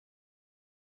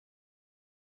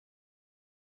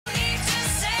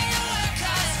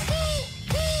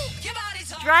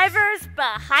drivers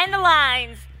behind the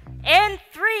lines. In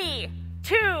 3,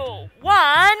 2,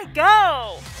 1,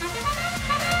 go!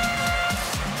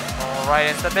 Alright,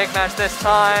 it's the big match this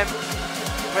time.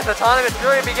 With autonomous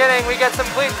period beginning, we get some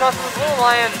clean shots from the Blue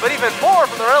Alliance, but even more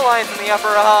from the Red Alliance in the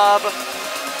upper hub.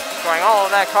 Throwing all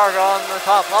of that cargo on the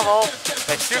top level.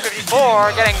 It's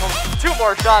 254, getting 2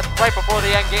 more shots right before the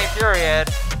end game period.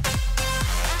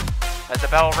 As the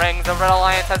bell rings, the Red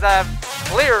Alliance has a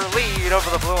clear lead over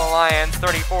the Blue Alliance,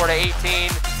 34 to 18.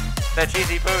 The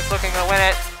Cheesy Boost looking to win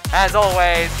it, as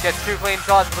always. Gets 2 clean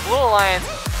shots. The Blue Alliance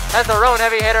has their own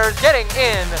heavy hitters getting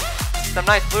in. Some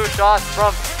nice blue shots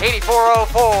from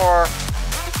 8404.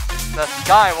 The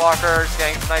Skywalkers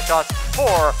getting some nice shots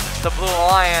for the Blue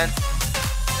Alliance.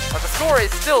 But the score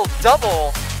is still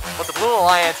double what the Blue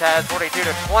Alliance has, 42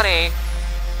 to 20.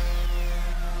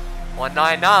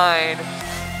 199.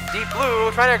 Deep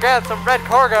Blue trying to grab some red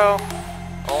cargo.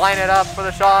 Line it up for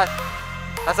the shot.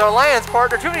 As our Alliance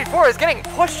partner, 284, is getting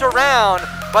pushed around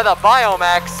by the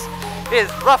Biomex. It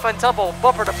is rough and tumble,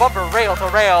 bumper to bumper, rail to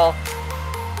rail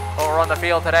over on the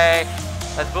field today.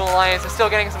 As Blue Alliance is still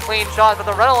getting some clean shots, but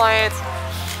the Red Alliance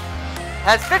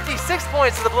has 56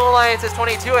 points to the Blue Alliance is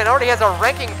 22 and already has a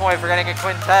ranking point for getting a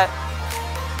quintet.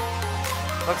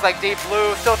 Looks like Deep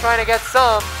Blue still trying to get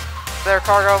some of their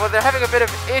cargo, but they're having a bit of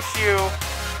issue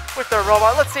with their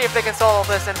robot. Let's see if they can solve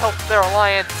this and help their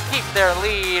Alliance keep their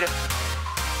lead.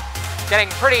 Getting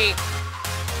pretty,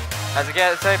 as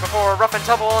I said before, rough and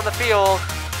tumble on the field.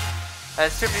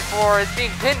 As 254 is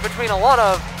being pinned between a lot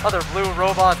of other blue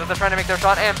robots that they're trying to make their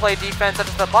shot and play defense, such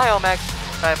as the Biomex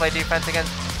trying to play defense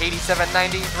against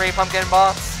 8793 Pumpkin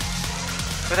Box.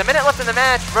 With a minute left in the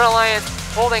match, Red Alliance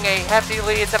holding a hefty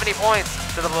lead, 70 points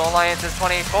to the Blue Alliance's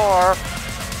 24.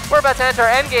 We're about to enter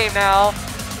endgame now.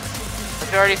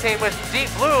 As we've already seen with Deep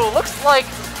Blue, looks like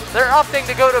they're opting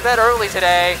to go to bed early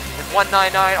today. It's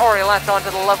 199 already latched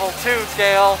onto the level 2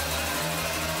 scale.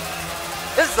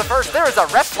 This is the first, there is a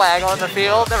ref flag on the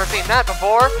field, never seen that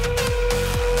before.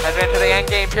 As we enter the end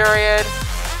game period.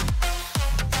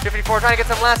 254 trying to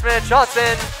get some last minute shots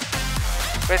in.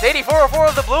 With 8404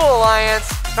 of the Blue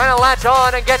Alliance trying to latch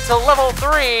on and get to level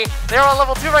 3. They're on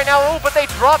level 2 right now, oh, but they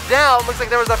dropped down. Looks like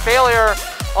there was a failure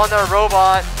on their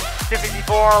robot.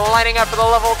 254 lining up for the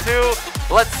level 2.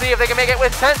 Let's see if they can make it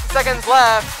with 10 seconds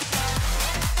left.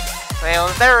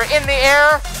 They're in the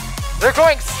air. They're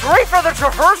going straight for the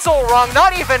traversal rung,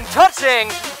 not even touching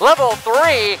level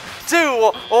 3,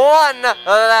 2, 1.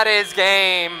 That is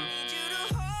game.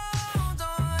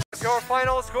 Your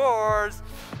final scores.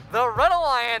 The Red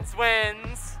Alliance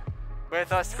wins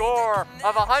with a score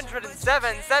of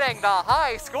 107, setting the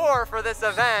high score for this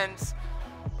event.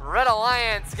 Red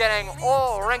Alliance getting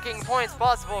all ranking points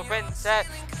possible, quintet,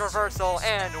 traversal,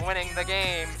 and winning the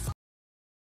game.